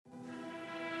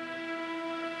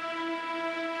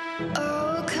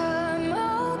Oh, come,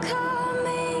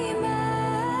 Emmanuel.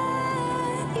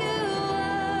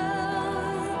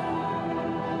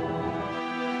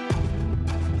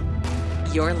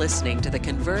 You're listening to the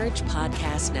Converge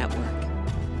Podcast Network.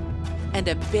 And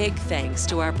a big thanks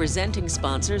to our presenting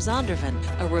sponsor, Zondervan,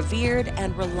 a revered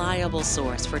and reliable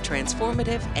source for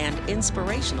transformative and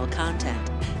inspirational content.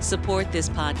 Support this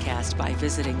podcast by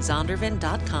visiting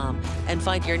zondervan.com and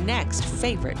find your next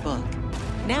favorite book.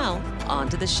 Now, on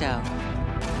to the show.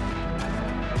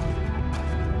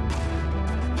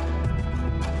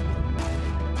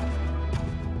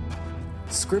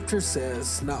 Scripture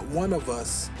says not one of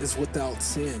us is without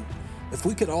sin. If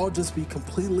we could all just be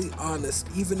completely honest,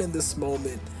 even in this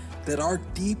moment, that our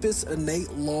deepest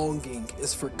innate longing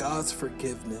is for God's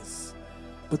forgiveness.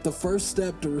 But the first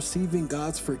step to receiving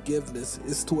God's forgiveness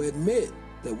is to admit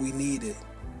that we need it.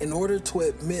 In order to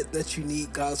admit that you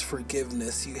need God's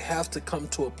forgiveness, you have to come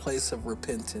to a place of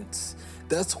repentance.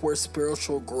 That's where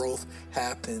spiritual growth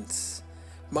happens.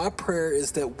 My prayer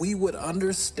is that we would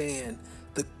understand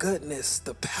the goodness,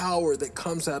 the power that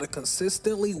comes out of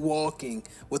consistently walking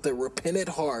with a repentant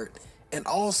heart, and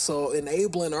also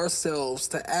enabling ourselves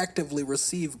to actively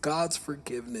receive God's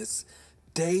forgiveness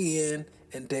day in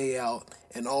and day out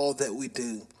in all that we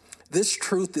do. This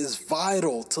truth is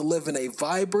vital to living a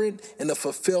vibrant and a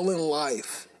fulfilling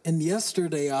life. And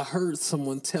yesterday I heard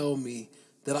someone tell me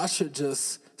that I should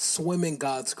just swim in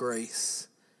God's grace.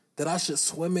 That I should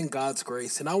swim in God's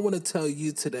grace. And I want to tell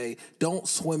you today, don't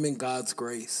swim in God's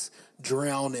grace.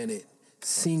 Drown in it.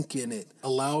 Sink in it.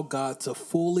 Allow God to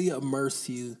fully immerse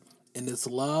you in His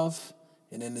love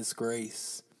and in His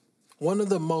grace. One of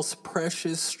the most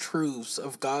precious truths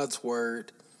of God's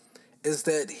word is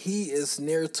that He is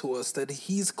near to us, that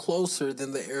He's closer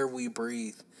than the air we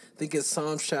breathe. I think it's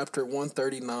Psalms chapter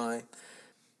 139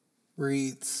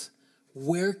 reads,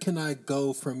 "Where can I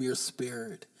go from your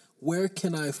spirit? Where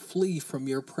can I flee from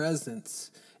your presence?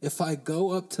 If I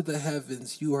go up to the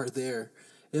heavens, you are there.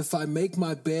 If I make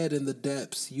my bed in the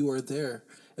depths, you are there.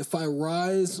 If I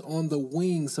rise on the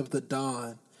wings of the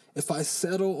dawn, if I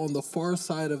settle on the far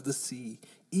side of the sea,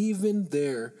 even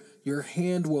there your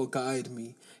hand will guide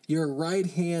me. Your right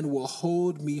hand will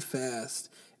hold me fast.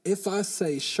 If I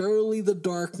say, surely the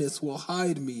darkness will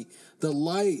hide me, the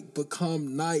light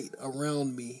become night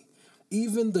around me.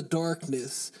 Even the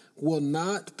darkness will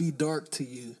not be dark to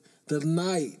you. The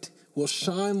night will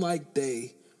shine like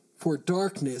day, for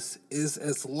darkness is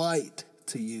as light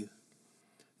to you.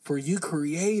 For you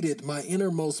created my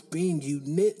innermost being. You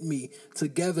knit me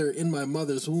together in my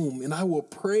mother's womb, and I will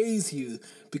praise you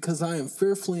because I am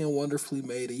fearfully and wonderfully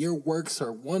made, and your works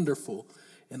are wonderful,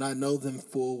 and I know them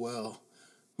full well.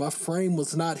 My frame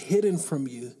was not hidden from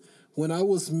you when I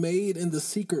was made in the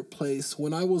secret place,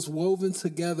 when I was woven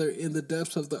together in the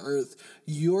depths of the earth.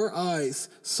 Your eyes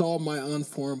saw my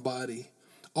unformed body.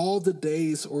 All the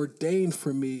days ordained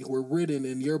for me were written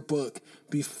in your book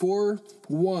before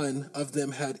one of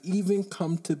them had even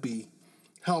come to be.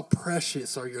 How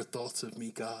precious are your thoughts of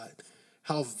me, God.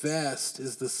 How vast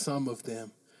is the sum of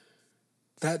them.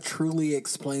 That truly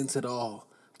explains it all.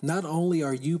 Not only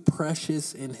are you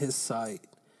precious in His sight,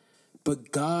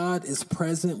 but God is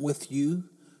present with you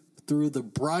through the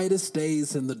brightest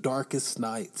days and the darkest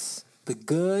nights. The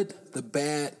good, the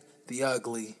bad, the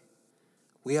ugly.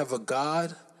 We have a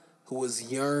God who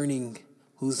is yearning,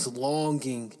 who's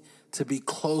longing to be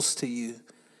close to you.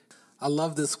 I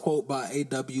love this quote by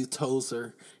A.W.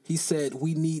 Tozer. He said,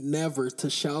 "We need never to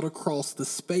shout across the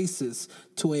spaces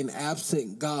to an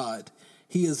absent God.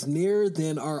 He is nearer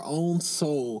than our own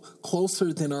soul,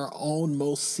 closer than our own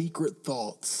most secret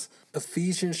thoughts."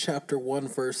 Ephesians chapter 1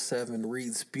 verse 7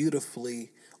 reads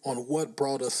beautifully on what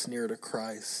brought us near to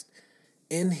Christ.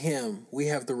 In Him we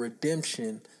have the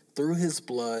redemption through His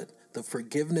blood, the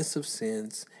forgiveness of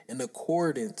sins, in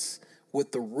accordance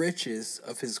with the riches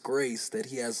of His grace that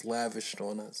He has lavished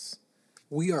on us.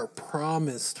 We are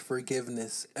promised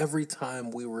forgiveness every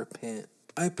time we repent.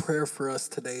 My prayer for us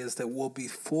today is that we'll be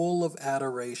full of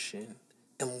adoration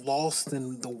and lost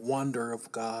in the wonder of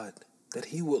God, that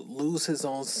He would lose His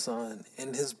own Son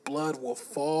and His blood will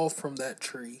fall from that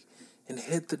tree and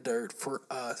hit the dirt for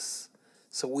us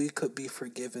so we could be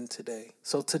forgiven today.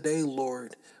 So today,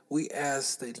 Lord, we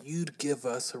ask that You'd give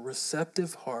us a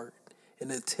receptive heart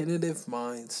and attentive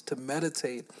minds to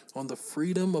meditate on the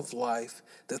freedom of life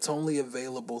that's only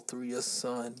available through Your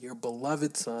Son, Your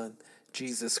beloved Son,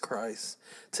 Jesus Christ.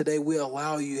 Today we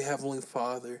allow You, Heavenly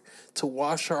Father, to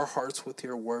wash our hearts with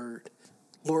Your word.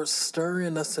 Lord, stir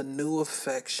in us a new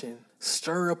affection,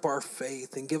 stir up our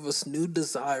faith, and give us new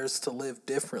desires to live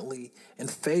differently and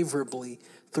favorably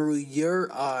through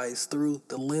your eyes, through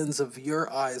the lens of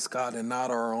your eyes, God, and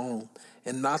not our own,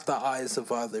 and not the eyes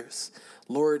of others.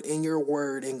 Lord, in your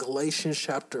word, in Galatians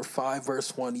chapter 5,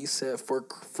 verse 1, you said, for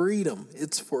freedom,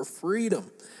 it's for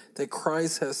freedom that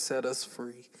Christ has set us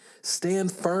free.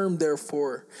 Stand firm,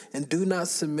 therefore, and do not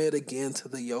submit again to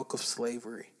the yoke of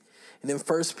slavery. And in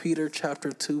 1 Peter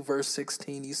chapter 2, verse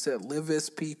 16, you said, live as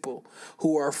people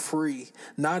who are free,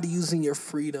 not using your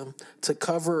freedom to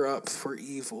cover up for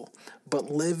evil, but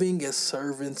living as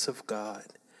servants of God.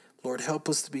 Lord, help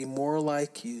us to be more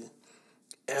like you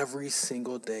every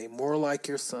single day, more like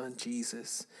your son,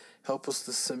 Jesus. Help us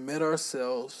to submit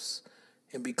ourselves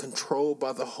and be controlled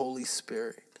by the Holy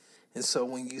Spirit. And so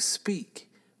when you speak,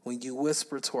 when you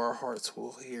whisper to our hearts,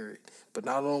 we'll hear it. But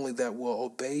not only that, we'll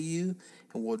obey you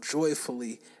and we'll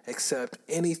joyfully accept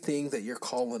anything that you're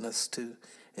calling us to.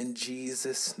 In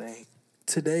Jesus' name.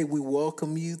 Today, we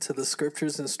welcome you to the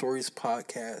Scriptures and Stories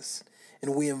podcast.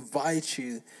 And we invite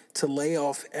you to lay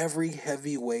off every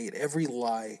heavy weight, every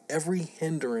lie, every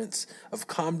hindrance of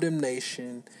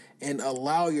condemnation, and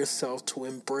allow yourself to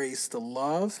embrace the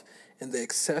love and the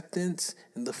acceptance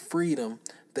and the freedom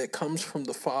that comes from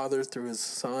the Father through his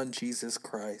Son, Jesus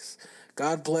Christ.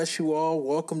 God bless you all.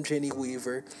 Welcome Jenny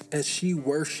Weaver as she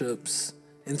worships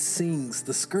and sings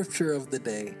the scripture of the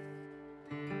day.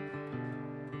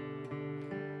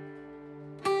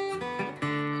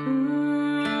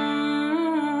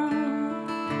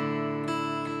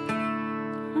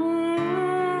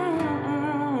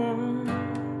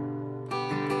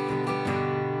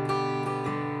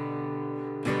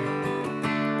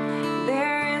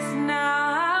 There is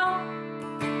no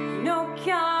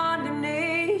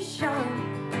condemnation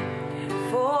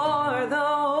for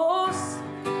those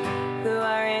who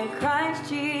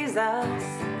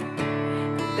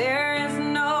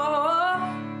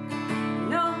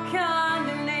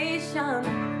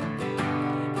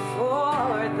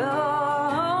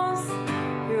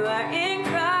are in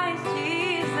Christ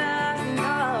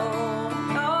Jesus.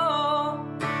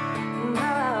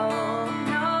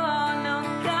 No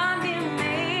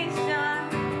condemnation,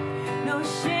 no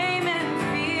shame and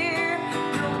fear,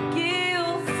 no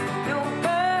guilt, no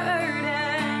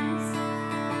burdens.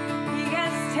 He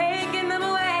has taken them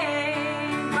away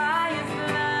by his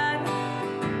blood.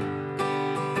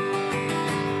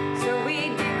 So we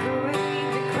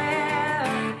declare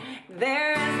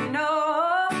there is no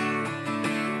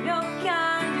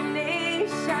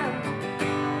condemnation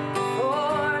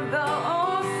for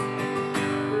those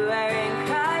who are in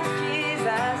Christ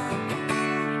Jesus.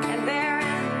 And there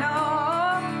is no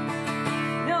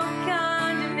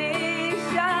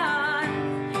condemnation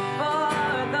for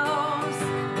those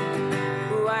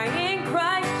who are in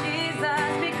Christ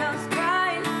Jesus, because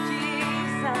Christ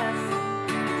Jesus,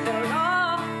 the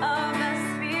law of the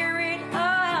Spirit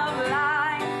of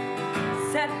life,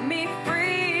 set me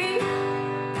free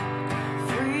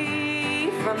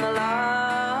from the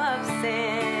law of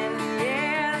sin.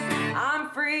 Yes, I'm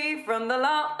free from the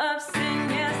law of sin.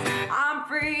 Yes, I'm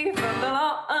free from the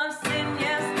law of sin.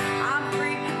 Yes, I'm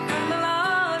free from the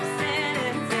law of sin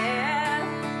and death.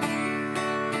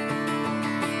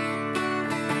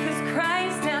 'Cause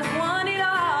Christ has won it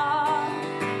all.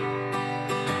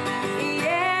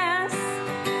 Yes,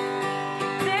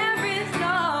 there is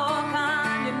no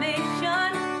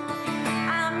condemnation.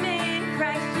 I'm in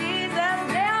Christ Jesus.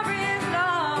 There is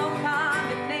no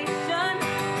condemnation.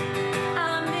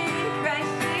 I'm in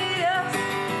Christ Jesus.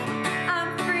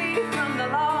 I'm free from the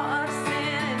law of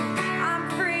sin. I'm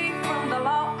free from the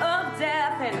law of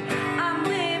death. And I'm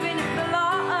living in the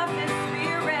law of the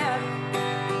Spirit,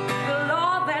 the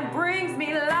law that brings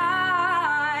me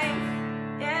life.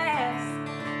 Yes,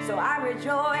 so I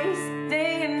rejoice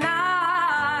day and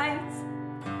night.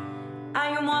 I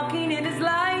am walking in his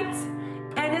light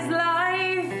and his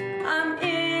life. I'm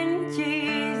in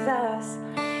Jesus.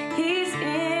 He's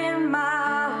in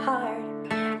my heart.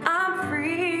 I'm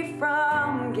free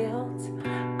from guilt.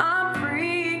 I'm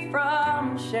free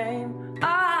from shame.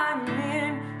 I'm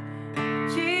in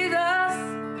Jesus.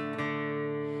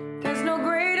 There's no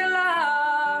greater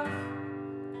love.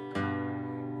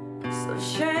 So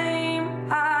shame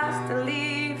has to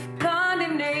leave.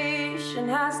 Condemnation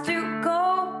has to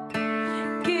go.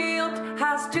 Guilt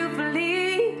has to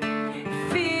flee.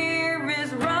 Fear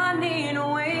is running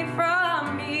away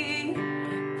from me.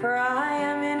 For I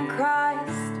am in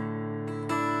Christ,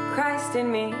 Christ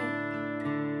in me.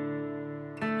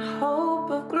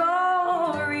 Hope of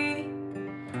glory,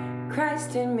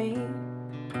 Christ in me.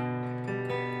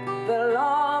 The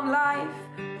law of life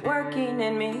working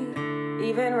in me,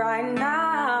 even right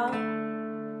now.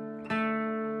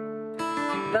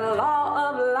 The law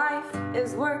of life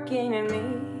is working in me.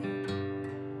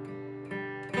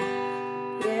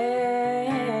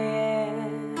 Yes.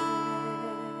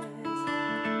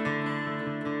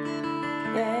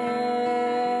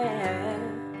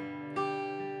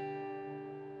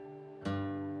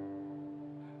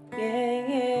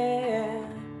 Yeah.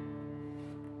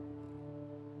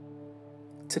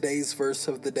 Today's verse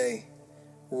of the day,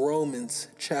 Romans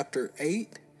chapter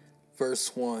 8,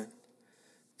 verse 1.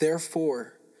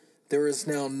 Therefore, there is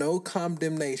now no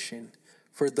condemnation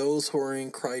for those who are in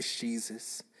Christ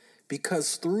Jesus,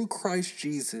 because through Christ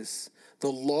Jesus, the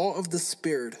law of the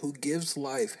Spirit who gives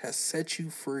life has set you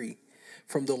free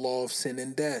from the law of sin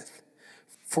and death.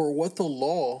 For what the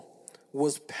law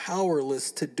was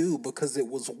powerless to do because it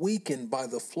was weakened by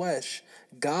the flesh,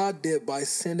 God did by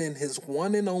sending his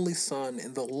one and only Son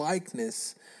in the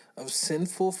likeness of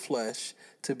sinful flesh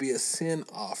to be a sin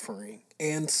offering.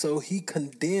 And so he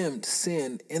condemned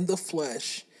sin in the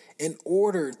flesh in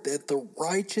order that the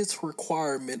righteous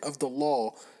requirement of the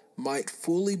law might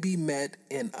fully be met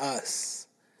in us,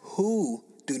 who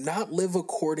do not live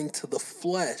according to the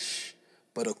flesh,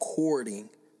 but according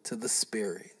to the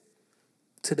Spirit.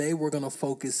 Today we're going to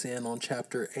focus in on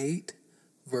chapter 8,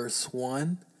 verse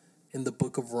 1 in the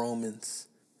book of Romans.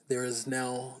 There is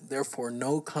now, therefore,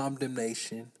 no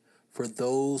condemnation for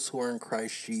those who are in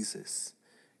Christ Jesus.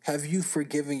 Have you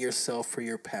forgiven yourself for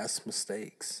your past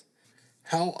mistakes?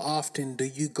 How often do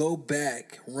you go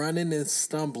back, running and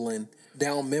stumbling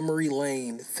down memory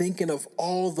lane, thinking of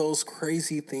all those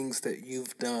crazy things that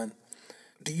you've done?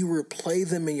 Do you replay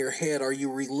them in your head? Are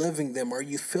you reliving them? Are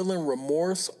you feeling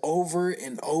remorse over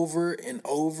and over and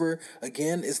over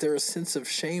again? Is there a sense of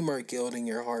shame or guilt in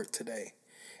your heart today?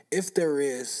 If there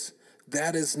is,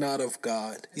 that is not of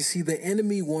God. You see, the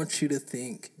enemy wants you to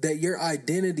think that your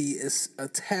identity is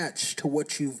attached to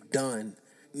what you've done.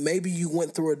 Maybe you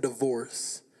went through a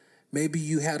divorce. Maybe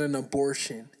you had an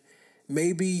abortion.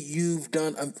 Maybe you've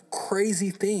done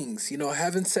crazy things,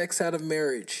 having sex out of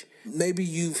marriage. Maybe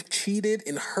you've cheated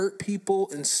and hurt people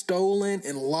and stolen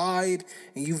and lied,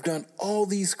 and you've done all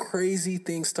these crazy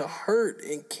things to hurt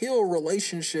and kill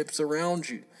relationships around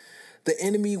you. The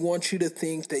enemy wants you to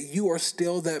think that you are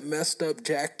still that messed up,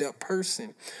 jacked up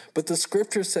person. But the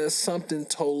scripture says something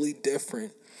totally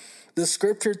different. The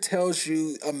scripture tells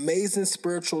you amazing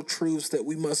spiritual truths that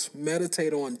we must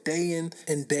meditate on day in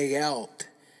and day out.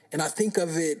 And I think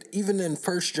of it even in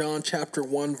 1 John chapter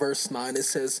 1, verse 9, it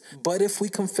says, "But if we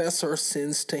confess our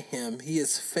sins to him, he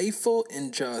is faithful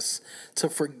and just to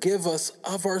forgive us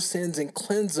of our sins and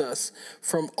cleanse us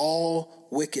from all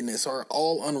wickedness," or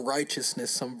all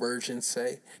unrighteousness, some versions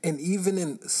say. And even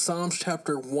in Psalms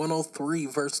chapter 103,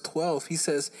 verse 12, he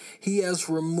says, "He has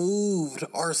removed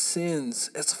our sins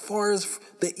as far as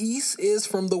the east is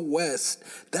from the west."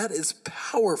 That is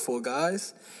powerful,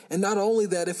 guys. And not only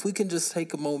that, if we can just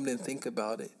take a moment and think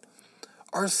about it,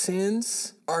 our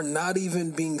sins are not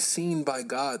even being seen by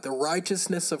God. The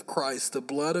righteousness of Christ, the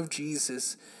blood of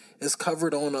Jesus, is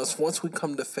covered on us once we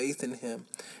come to faith in him.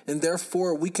 And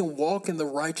therefore, we can walk in the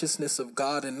righteousness of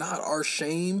God and not our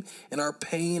shame and our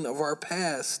pain of our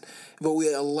past, but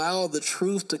we allow the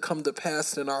truth to come to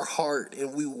pass in our heart,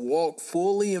 and we walk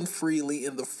fully and freely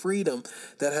in the freedom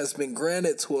that has been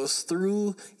granted to us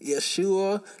through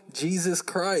Yeshua, Jesus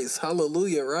Christ.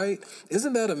 Hallelujah, right?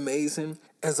 Isn't that amazing?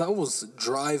 As I was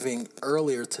driving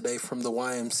earlier today from the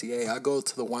YMCA, I go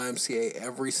to the YMCA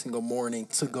every single morning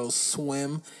to go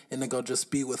swim and to go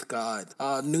just be with God.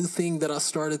 A new thing that I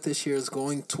started this year is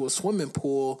going to a swimming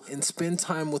pool and spend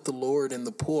time with the Lord in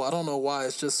the pool. I don't know why,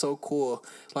 it's just so cool.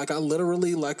 Like I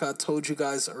literally, like I told you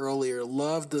guys earlier,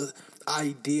 love the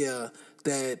idea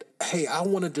that, hey, I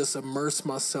want to just immerse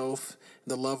myself in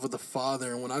the love of the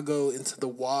Father. And when I go into the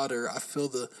water, I feel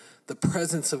the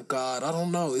presence of God. I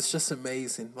don't know. It's just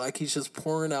amazing. Like he's just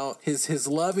pouring out his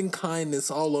loving kindness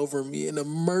all over me and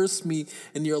immerse me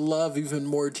in your love even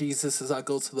more, Jesus, as I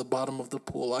go to the bottom of the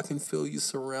pool. I can feel you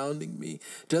surrounding me.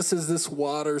 Just as this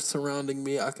water is surrounding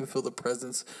me, I can feel the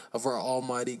presence of our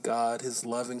Almighty God, his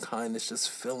loving kindness just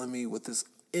filling me with this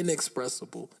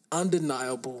inexpressible,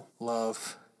 undeniable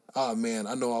love. Oh man,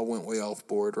 I know I went way off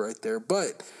board right there.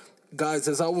 But guys,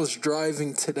 as I was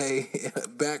driving today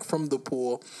back from the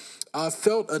pool, I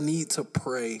felt a need to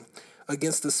pray.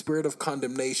 against the spirit of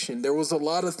condemnation. There was a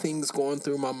lot of things going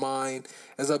through my mind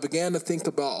as I began to think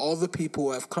about all the people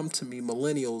who have come to me,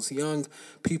 millennials, young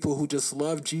people who just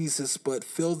love Jesus but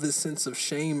feel this sense of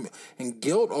shame and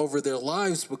guilt over their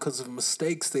lives because of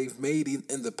mistakes they've made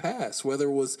in the past, whether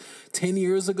it was 10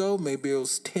 years ago, maybe it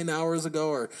was 10 hours ago,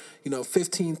 or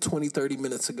 15, 20, 30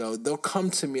 minutes ago. They'll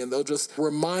come to me and they'll just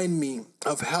remind me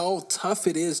of how tough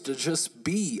it is to just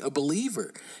be a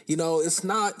believer. It's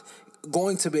not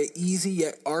going to be easy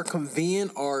or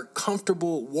convenient or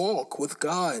comfortable walk with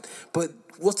God. But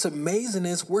what's amazing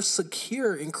is we're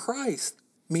secure in Christ,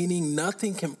 meaning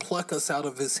nothing can pluck us out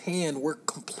of his hand. We're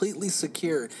completely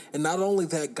secure. And not only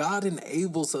that, God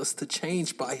enables us to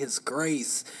change by his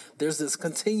grace. There's this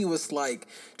continuous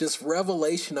just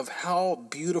revelation of how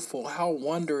beautiful, how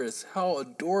wondrous, how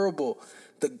adorable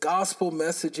the gospel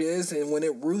message is. And when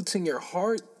it roots in your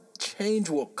heart, change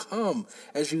will come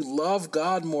as you love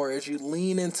God more, as you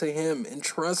lean into him and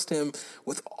trust him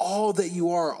with all that you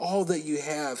are, all that you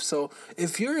have. So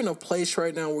if you're in a place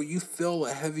right now where you feel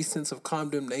a heavy sense of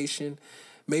condemnation,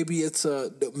 maybe it's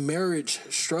the marriage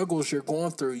struggles you're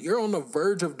going through. You're on the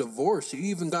verge of divorce. You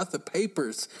even got the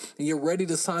papers and you're ready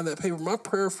to sign that paper. My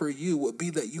prayer for you would be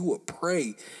that you would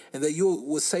pray and that you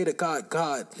would say to God,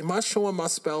 God, am I showing my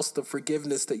spouse the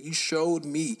forgiveness that you showed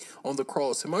me on the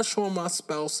cross? Am I showing my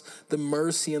spouse the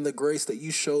mercy and the grace that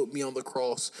you showed me on the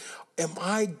cross? Am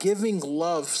I giving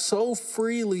love so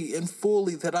freely and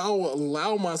fully that I will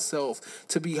allow myself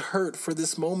to be hurt for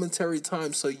this momentary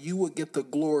time so you would get the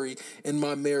glory in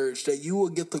my marriage, that you will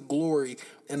get the glory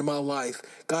in my life?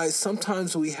 Guys,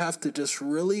 sometimes we have to just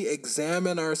really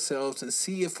examine ourselves and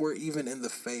see if we're even in the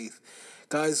faith.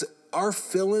 Guys, our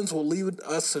feelings will lead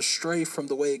us astray from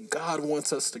the way God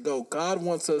wants us to go. God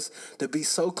wants us to be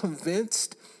so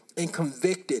convinced and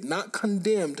convicted, not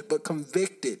condemned, but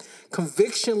convicted.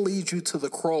 Conviction leads you to the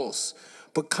cross,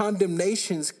 but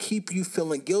condemnations keep you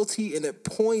feeling guilty, and it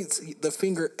points the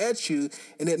finger at you,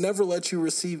 and it never lets you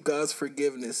receive God's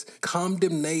forgiveness.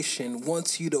 Condemnation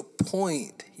wants you to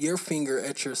point your finger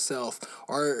at yourself,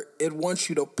 or it wants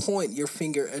you to point your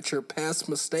finger at your past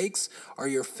mistakes or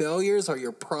your failures or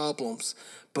your problems.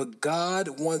 But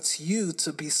God wants you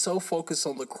to be so focused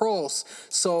on the cross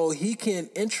so he can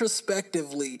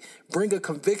introspectively bring a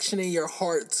conviction in your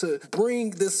heart to bring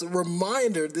this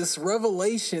reminder, this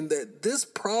revelation that this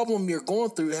problem you're going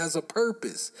through has a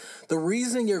purpose. The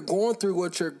reason you're going through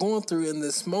what you're going through in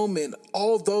this moment,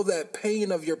 although that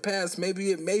pain of your past,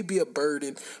 maybe it may be a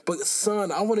burden, but son,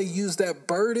 I want to use that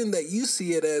burden that you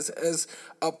see it as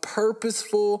a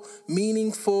purposeful,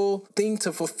 meaningful thing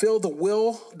to fulfill the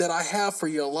will that I have for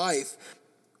your life.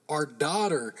 Our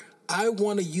daughter, I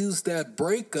want to use that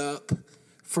breakup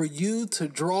for you to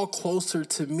draw closer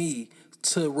to me,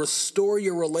 to restore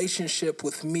your relationship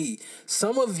with me.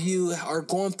 Some of you are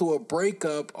going through a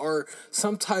breakup or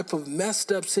some type of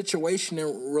messed up situation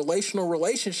in relational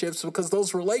relationships because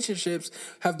those relationships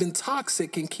have been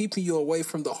toxic and keeping you away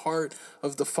from the heart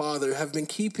of the Father, have been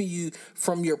keeping you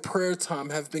from your prayer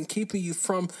time, have been keeping you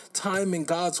from time in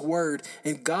God's word.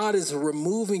 And God is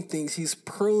removing things. He's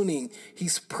pruning,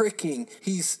 he's pricking,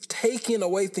 he's taking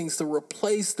away things to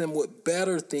replace them with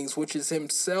better things, which is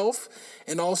himself,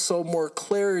 and also more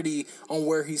clarity on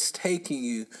where he's taking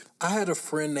you. I had a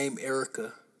friend named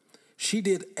Erica. She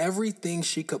did everything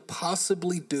she could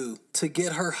possibly do to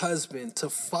get her husband to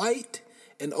fight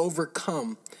and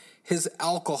overcome his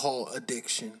alcohol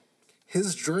addiction.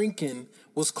 His drinking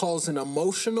was causing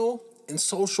emotional and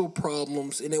social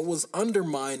problems, and it was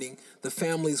undermining the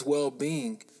family's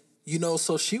well-being.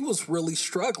 So she was really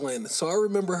struggling. So I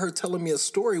remember her telling me a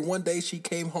story. One day she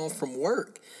came home from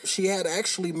work. She had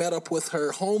actually met up with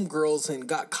her homegirls and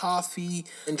got coffee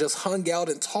and just hung out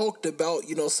and talked about,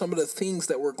 some of the things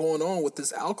that were going on with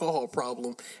this alcohol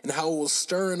problem and how it was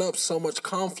stirring up so much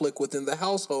conflict within the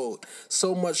household,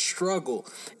 so much struggle.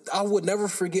 I would never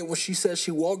forget when she said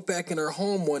she walked back in her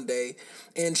home one day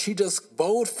and she just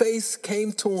bold-faced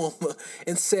came to him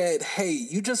and said, hey,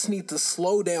 you just need to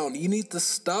slow down. You need to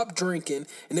stop drinking.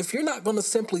 And if you're not going to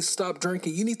simply stop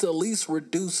drinking, you need to at least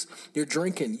reduce your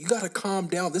drinking. You got to calm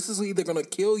down. This is either going to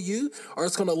kill you or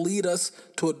it's going to lead us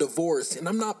to a divorce. And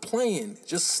I'm not playing.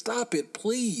 Just stop it,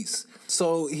 please.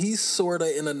 So he's sort of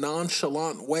in a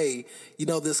nonchalant way,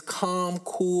 this calm,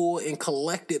 cool, and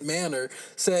collected manner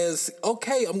says,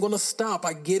 okay, I'm going to stop.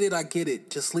 I get it.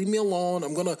 Just leave me alone.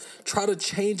 I'm going to try to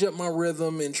change up my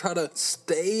rhythm and try to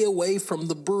stay away from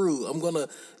the brew. I'm going to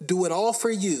do it all for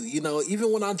you.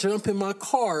 Even when I jump in my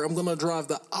car, I'm going to drive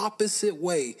the opposite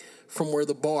way from where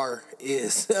the bar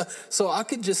is. So I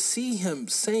could just see him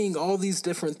saying all these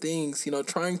different things,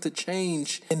 trying to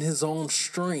change in his own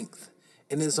strength.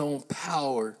 in his own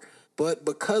power. But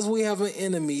because we have an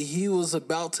enemy, he was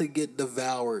about to get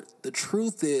devoured. The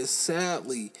truth is,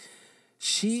 sadly,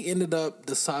 she ended up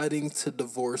deciding to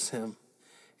divorce him.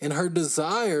 And her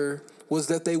desire was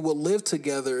that they would live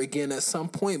together again at some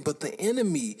point. But the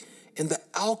enemy and the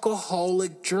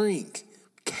alcoholic drink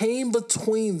came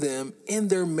between them in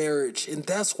their marriage. And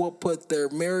that's what put their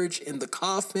marriage in the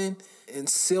coffin and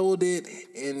sealed it.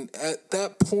 And at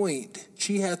that point,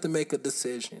 she had to make a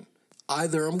decision.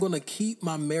 Either I'm going to keep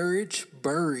my marriage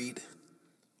buried,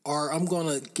 or I'm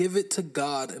going to give it to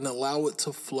God and allow it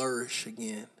to flourish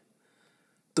again.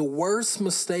 The worst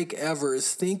mistake ever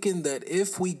is thinking that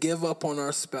if we give up on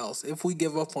our spouse, if we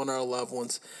give up on our loved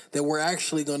ones, that we're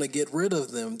actually going to get rid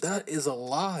of them. That is a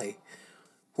lie.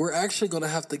 We're actually going to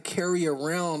have to carry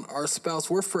around our spouse.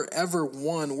 We're forever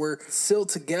one. We're sealed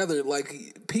together.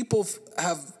 Like, people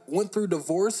have went through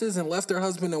divorces and left their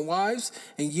husband and wives,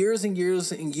 and years and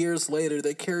years later,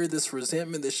 they carry this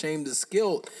resentment, this shame, this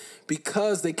guilt,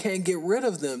 because they can't get rid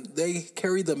of them. They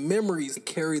carry the memories, they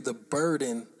carry the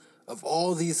burden of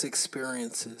all these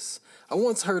experiences. I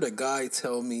once heard a guy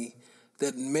tell me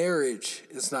that marriage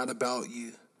is not about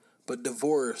you, but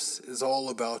divorce is all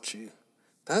about you.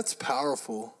 That's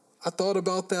powerful. I thought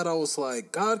about that. I was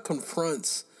like, God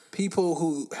confronts people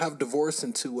who have divorce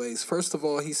in two ways. First of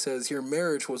all, he says, your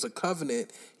marriage was a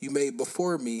covenant you made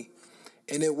before me,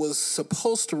 and it was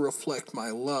supposed to reflect my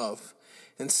love.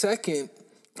 And second,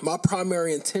 my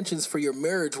primary intentions for your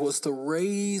marriage was to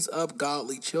raise up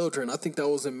godly children. I think that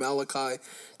was in Malachi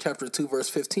chapter 2, verse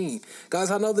 15. Guys,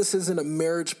 I know this isn't a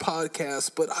marriage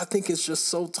podcast, but I think it's just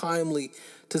so timely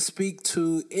to speak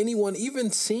to anyone, even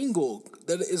single,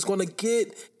 that is going to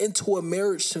get into a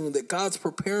marriage soon, that God's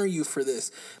preparing you for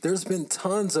this. There's been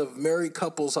tons of married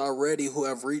couples already who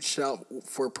have reached out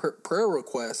for prayer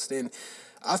requests, and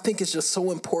I think it's just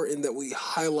so important that we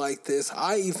highlight this.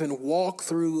 I even walked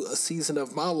through a season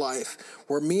of my life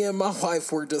where me and my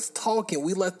wife were just talking.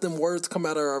 We let them words come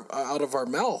out of our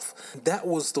mouth. That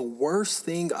was the worst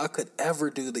thing I could ever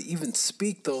do, to even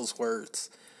speak those words.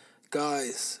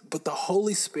 Guys, but the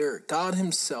Holy Spirit, God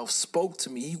himself, spoke to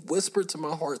me. He whispered to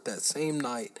my heart that same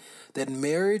night that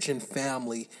marriage and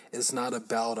family is not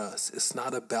about us. It's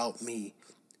not about me.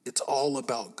 It's all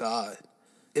about God.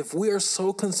 If we are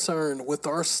so concerned with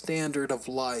our standard of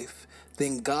life,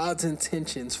 then God's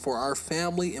intentions for our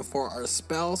family and for our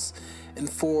spouse and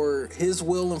for his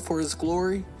will and for his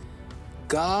glory,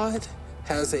 God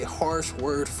has a harsh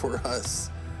word for us.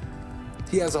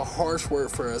 He has a harsh word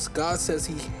for us. God says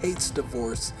he hates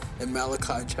divorce in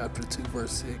Malachi chapter 2,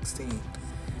 verse 16.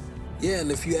 Yeah, and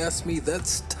if you ask me,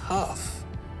 that's tough.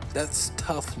 That's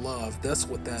tough love. That's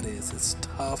what that is. It's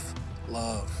tough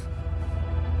love.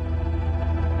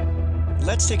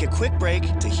 Let's take a quick break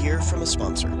to hear from a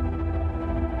sponsor.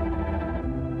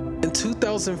 In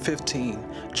 2015,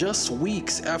 just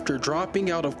weeks after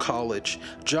dropping out of college,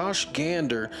 Josh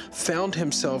Gander found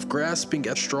himself grasping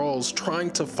at straws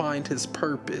trying to find his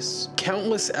purpose.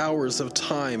 Countless hours of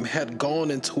time had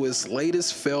gone into his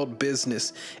latest failed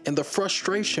business, and the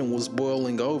frustration was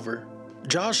boiling over.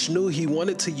 Josh knew he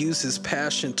wanted to use his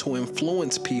passion to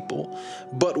influence people,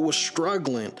 but was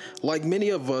struggling, like many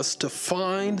of us, to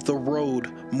find the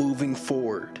road moving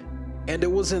forward. And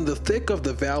it was in the thick of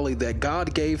the valley that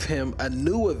God gave him a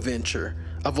new adventure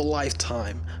of a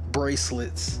lifetime: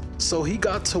 bracelets. So he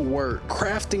got to work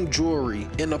crafting jewelry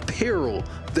and apparel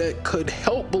that could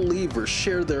help believers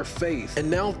share their faith. And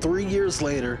now 3 years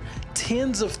later,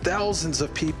 tens of thousands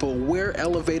of people wear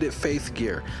Elevated Faith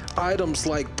gear. Items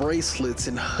like bracelets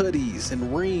and hoodies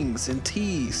and rings and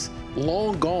tees.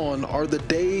 Long gone are the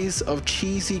days of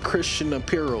cheesy Christian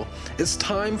apparel. It's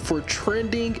time for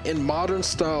trending and modern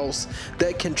styles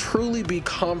that can truly be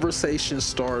conversation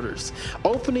starters,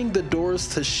 opening the doors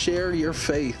to share your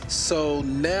faith. So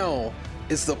now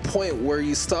is the point where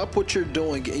you stop what you're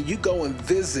doing and you go and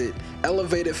visit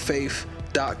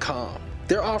elevatedfaith.com.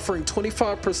 They're offering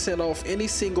 25% off any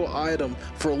single item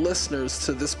for listeners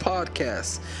to this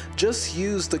podcast. Just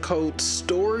use the code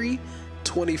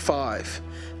STORY25.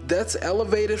 That's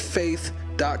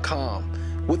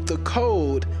elevatedfaith.com with the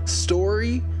code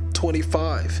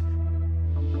STORY25.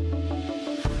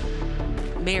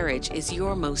 Marriage is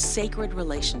your most sacred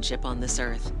relationship on this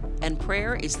earth, and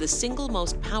prayer is the single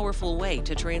most powerful way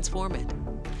to transform it.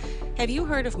 Have you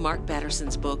heard of Mark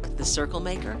Batterson's book, The Circle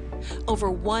Maker? Over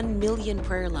 1 million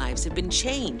prayer lives have been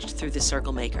changed through The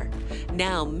Circle Maker.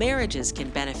 Now marriages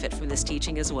can benefit from this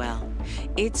teaching as well.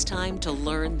 It's time to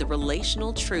learn the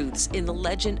relational truths in the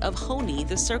legend of Honi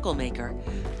the Circle Maker,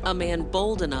 a man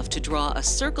bold enough to draw a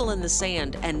circle in the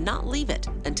sand and not leave it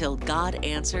until God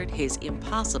answered his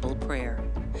impossible prayer.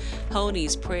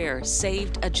 Honey's prayer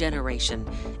saved a generation,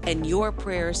 and your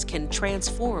prayers can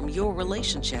transform your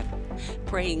relationship.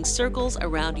 Praying circles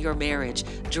around your marriage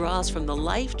draws from the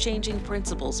life-changing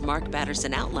principles Mark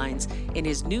Batterson outlines in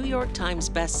his New York Times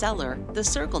bestseller, The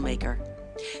Circle Maker.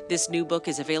 This new book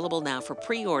is available now for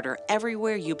pre-order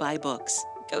everywhere you buy books.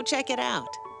 Go check it out.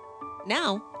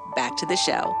 Now, back to the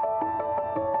show.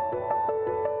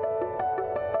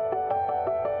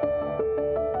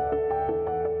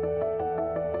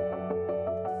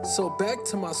 So back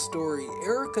to my story,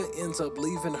 Erica ends up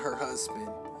leaving her husband.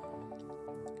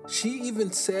 She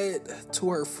even said to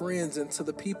her friends and to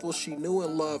the people she knew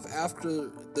and loved after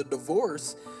the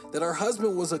divorce that her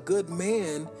husband was a good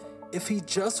man if he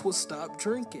just would stop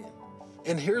drinking.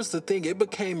 And here's the thing, it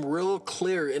became real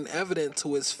clear and evident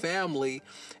to his family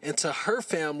and to her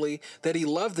family that he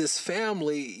loved this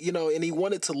family, and he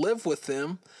wanted to live with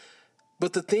them.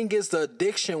 But the thing is, the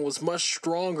addiction was much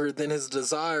stronger than his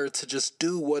desire to just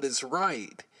do what is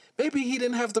right. Maybe he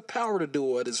didn't have the power to do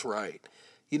what is right.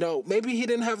 Maybe he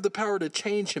didn't have the power to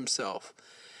change himself.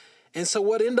 And so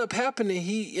what ended up happening,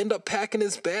 he ended up packing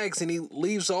his bags and he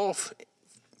leaves off,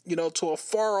 to a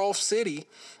far off city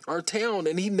or town,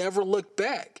 and he never looked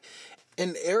back.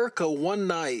 And Erica, one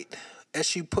night, as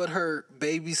she put her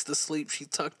babies to sleep, she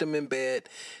tucked them in bed.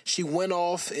 She went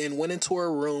off and went into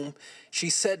her room. She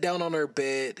sat down on her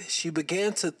bed. She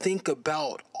began to think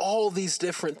about all these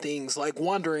different things, like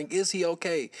wondering, is he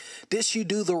okay? Did she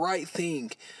do the right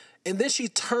thing? And then she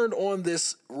turned on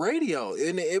this radio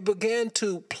and it began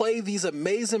to play these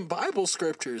amazing Bible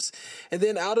scriptures. And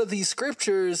then out of these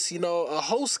scriptures, a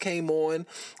host came on,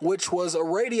 which was a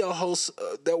radio host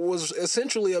that was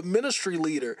essentially a ministry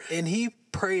leader. And he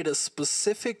prayed a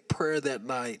specific prayer that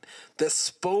night that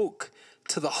spoke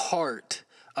to the heart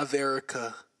of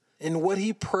Erica. And what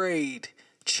he prayed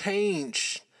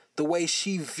changed the way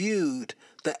she viewed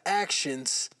the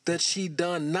actions that she'd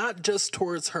done, not just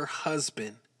towards her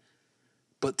husband,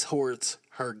 but towards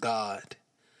her God.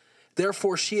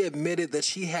 Therefore, she admitted that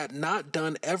she had not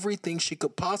done everything she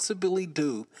could possibly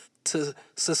do to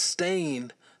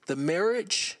sustain the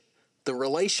marriage, the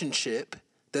relationship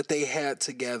that they had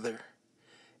together.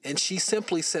 And she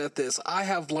simply said this, I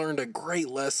have learned a great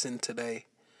lesson today,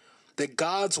 that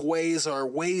God's ways are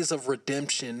ways of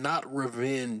redemption, not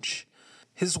revenge.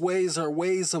 His ways are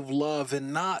ways of love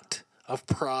and not of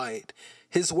pride.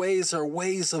 His ways are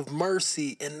ways of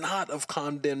mercy and not of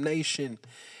condemnation.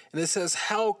 And it says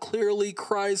how clearly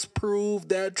Christ proved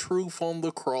that truth on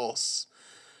the cross.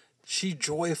 She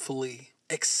joyfully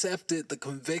accepted the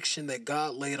conviction that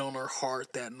God laid on her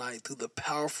heart that night through the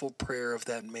powerful prayer of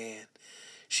that man.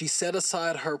 She set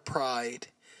aside her pride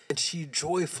and she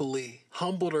joyfully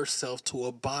humbled herself to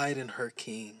abide in her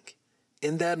King.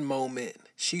 In that moment,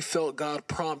 she felt God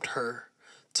prompt her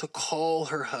to call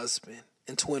her husband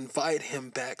and to invite him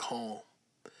back home.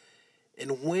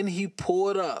 And when he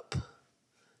pulled up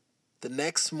the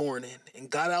next morning and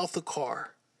got out the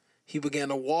car, he began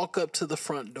to walk up to the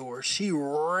front door. She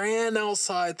ran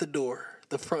outside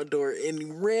the front door, and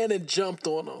he ran and jumped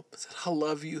on him. Said, I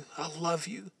love you. I love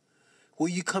you. Will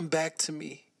you come back to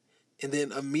me? And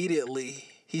then immediately,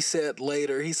 he said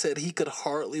he could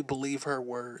hardly believe her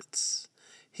words.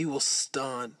 He was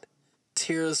stunned.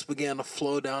 Tears began to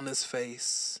flow down his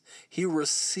face. He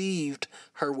received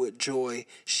her with joy.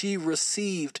 She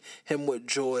received him with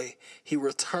joy. He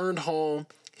returned home.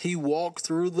 He walked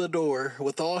through the door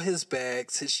with all his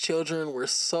bags. His children were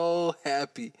so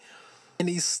happy. And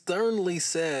he sternly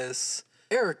says,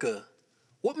 Erica,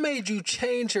 what made you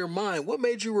change your mind? What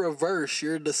made you reverse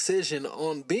your decision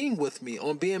on being with me,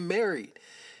 on being married?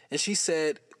 And she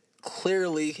said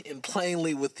clearly and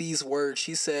plainly with these words,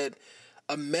 she said,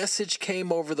 a message came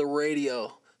over the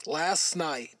radio last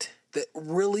night that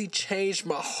really changed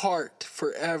my heart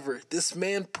forever. This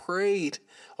man prayed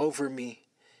over me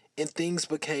and things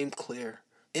became clear.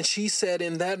 And she said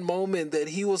in that moment that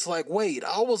he was like, wait,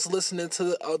 I was listening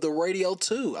to the radio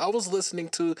too. I was listening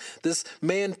to this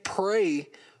man pray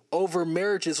over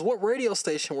marriages. What radio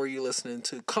station were you listening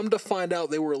to? Come to find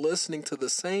out they were listening to the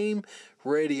same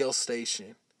radio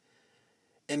station.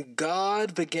 And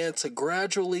God began to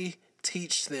gradually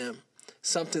teach them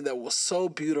something that was so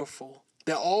beautiful,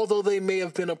 that although they may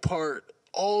have been apart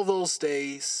all those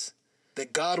days,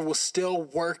 that God was still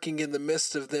working in the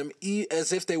midst of them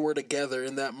as if they were together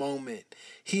in that moment.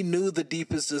 He knew the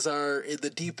deepest desire and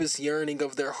the deepest yearning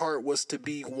of their heart was to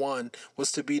be one,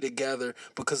 was to be together,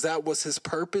 because that was his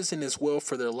purpose and his will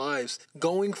for their lives.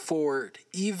 Going forward,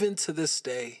 even to this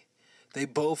day, they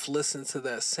both listen to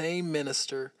that same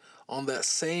minister on that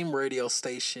same radio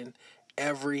station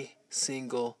every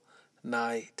single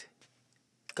night.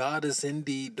 God is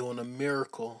indeed doing a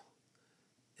miracle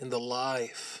in the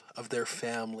life of their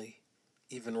family,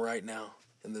 even right now,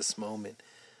 in this moment.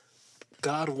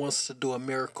 God wants to do a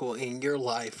miracle in your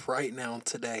life right now,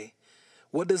 today.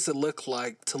 What does it look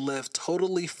like to live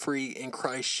totally free in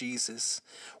Christ Jesus?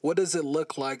 What does it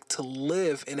look like to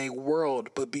live in a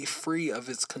world but be free of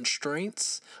its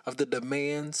constraints, of the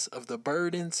demands, of the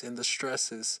burdens, and the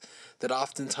stresses that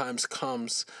oftentimes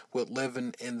comes with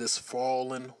living in this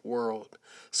fallen world?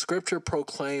 Scripture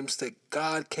proclaims that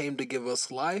God came to give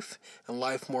us life and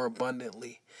life more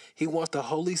abundantly. He wants the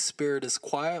Holy Spirit is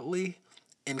quietly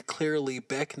and clearly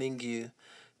beckoning you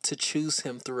to choose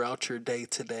Him throughout your day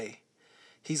today.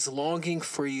 He's longing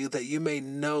for you that you may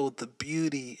know the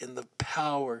beauty and the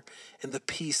power and the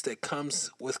peace that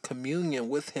comes with communion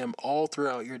with Him all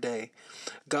throughout your day.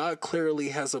 God clearly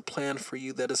has a plan for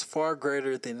you that is far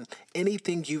greater than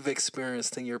anything you've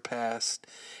experienced in your past.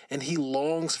 And He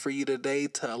longs for you today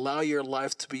to allow your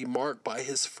life to be marked by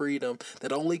His freedom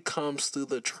that only comes through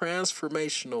the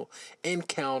transformational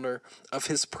encounter of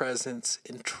His presence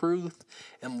in truth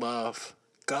and love.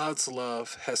 God's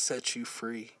love has set you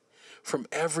free from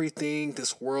everything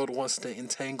this world wants to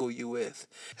entangle you with.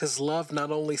 His love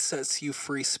not only sets you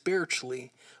free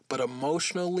spiritually, but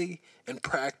emotionally and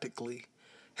practically.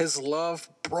 His love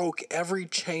broke every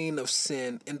chain of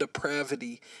sin and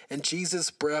depravity, and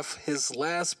Jesus breathed His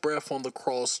last breath on the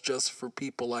cross just for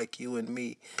people like you and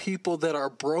me. People that are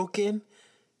broken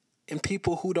and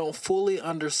people who don't fully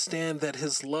understand that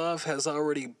His love has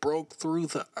already broke through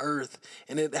the earth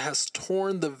and it has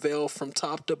torn the veil from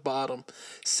top to bottom,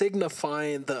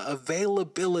 signifying the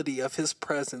availability of His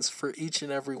presence for each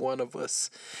and every one of us.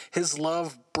 His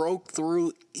love broke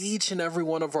through each and every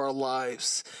one of our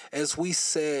lives as we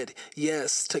said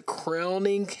yes to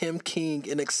crowning Him King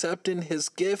and accepting His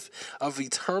gift of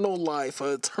eternal life. An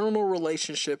eternal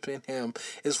relationship in Him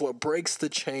is what breaks the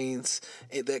chains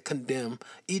that condemn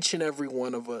each and every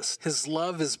one of us. His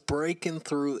love is breaking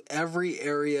through every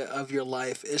area of your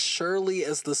life. As surely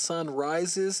as the sun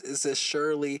rises is as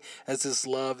surely as His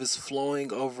love is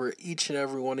flowing over each and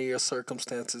every one of your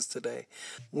circumstances today.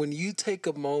 When you take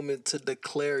a moment to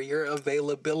declare your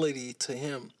availability to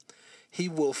Him, He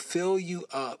will fill you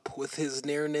up with His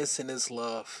nearness and His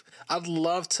love. I'd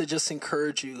love to just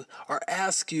encourage you or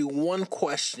ask you one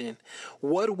question.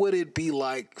 What would it be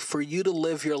like for you to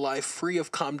live your life free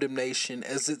of condemnation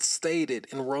as it's stated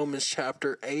in Romans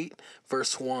chapter 8,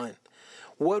 verse 1?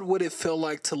 What would it feel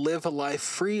like to live a life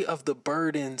free of the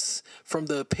burdens from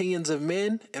the opinions of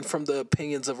men and from the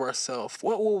opinions of ourselves?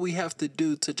 What will we have to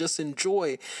do to just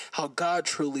enjoy how God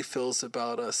truly feels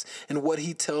about us and what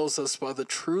He tells us by the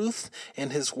truth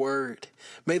and His word?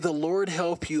 May the Lord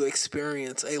help you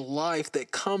experience a life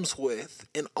that comes with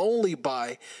and only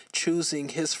by choosing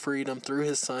His freedom through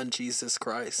His Son, Jesus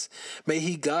Christ. May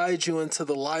He guide you into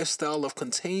the lifestyle of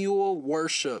continual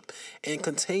worship and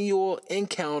continual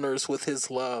encounters with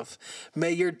His love.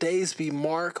 May your days be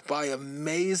marked by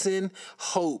amazing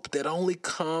hope that only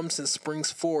comes and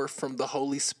springs forth from the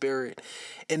Holy Spirit.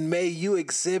 And may you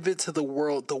exhibit to the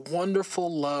world the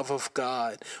wonderful love of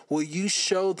God. Will you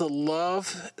show the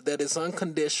love that is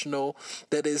unconditional,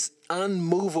 that is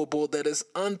unmovable, that is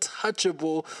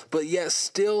untouchable, but yet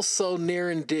still so near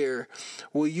and dear?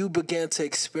 Will you begin to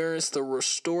experience the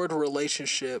restored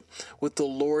relationship with the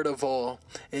Lord of all?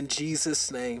 In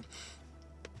Jesus' name.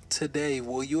 Today,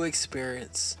 will you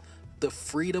experience the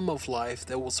freedom of life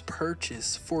that was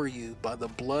purchased for you by the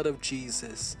blood of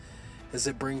Jesus as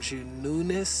it brings you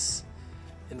newness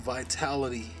and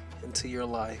vitality into your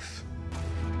life?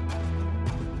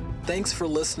 Thanks for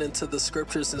listening to the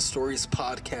Scriptures and Stories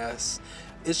podcast.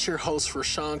 It's your host,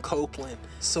 Rashawn Copeland.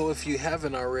 So if you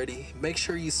haven't already, make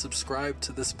sure you subscribe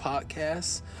to this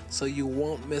podcast so you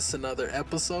won't miss another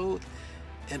episode.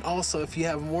 And also, if you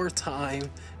have more time,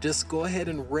 just go ahead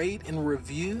and rate and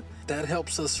review. That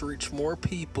helps us reach more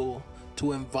people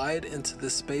to invite into the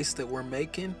space that we're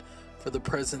making for the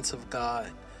presence of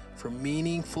God, for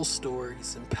meaningful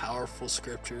stories and powerful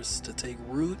scriptures to take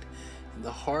root in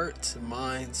the hearts and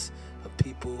minds of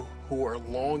people who are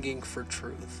longing for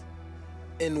truth.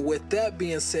 And with that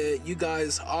being said, you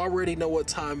guys already know what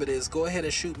time it is. Go ahead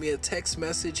and shoot me a text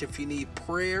message if you need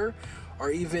prayer, or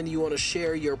even you want to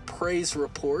share your praise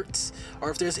reports,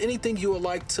 or if there's anything you would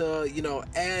like to,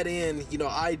 add in,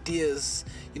 ideas,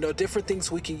 different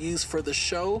things we can use for the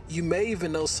show. You may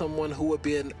even know someone who would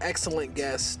be an excellent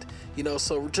guest,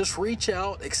 so just reach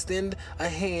out, extend a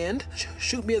hand,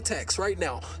 shoot me a text right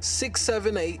now,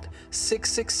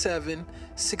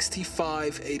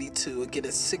 678-667-6582. Again,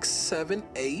 it's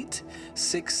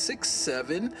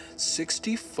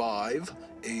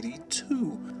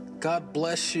 678-667-6582. God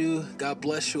bless you. God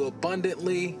bless you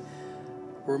abundantly.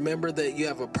 Remember that you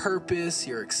have a purpose,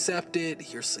 you're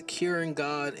accepted, you're secure in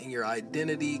God, and your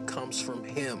identity comes from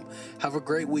Him. Have a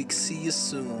great week. See you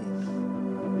soon.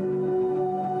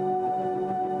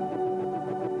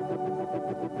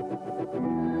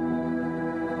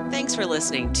 Thanks for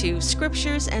listening to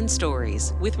Scriptures and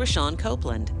Stories with Rashawn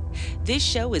Copeland. This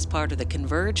show is part of the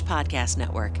Converge Podcast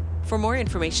Network. For more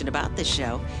information about this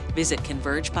show, visit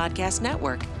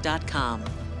convergepodcastnetwork.com.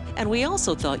 And we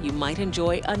also thought you might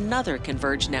enjoy another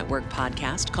Converge Network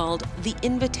podcast called The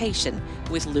Invitation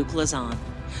with Luke Lazan.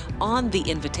 On The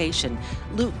Invitation,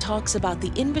 Luke talks about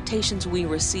the invitations we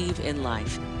receive in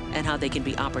life and how they can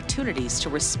be opportunities to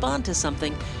respond to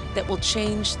something that will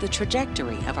change the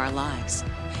trajectory of our lives.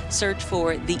 Search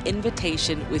for The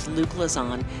Invitation with Luke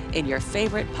Lazan in your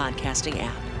favorite podcasting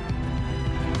app.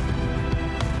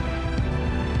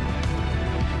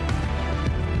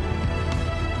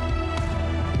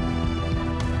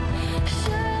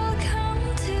 Shall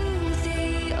come to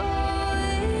thee, O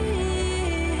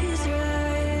Israel.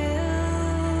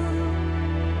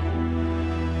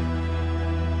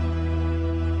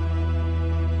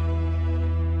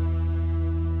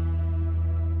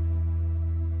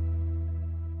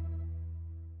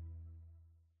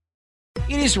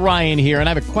 It is Ryan here, and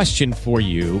I have a question for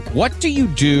you. What do you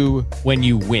do when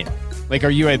you win? Like, are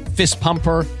you a fist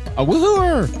pumper, a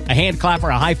woo-hooer, a hand clapper,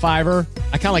 a high fiver?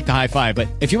 I kind of like the high five, but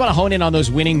if you want to hone in on those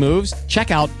winning moves,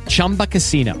 check out Chumba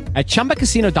Casino. At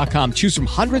ChumbaCasino.com, choose from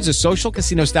hundreds of social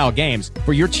casino-style games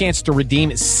for your chance to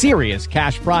redeem serious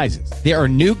cash prizes. There are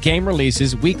new game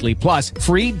releases weekly, plus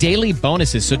free daily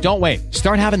bonuses. So don't wait.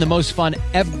 Start having the most fun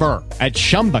ever at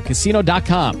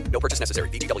ChumbaCasino.com. No purchase necessary.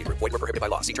 VGW Group. Void where prohibited by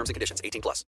law. See terms and conditions. 18+.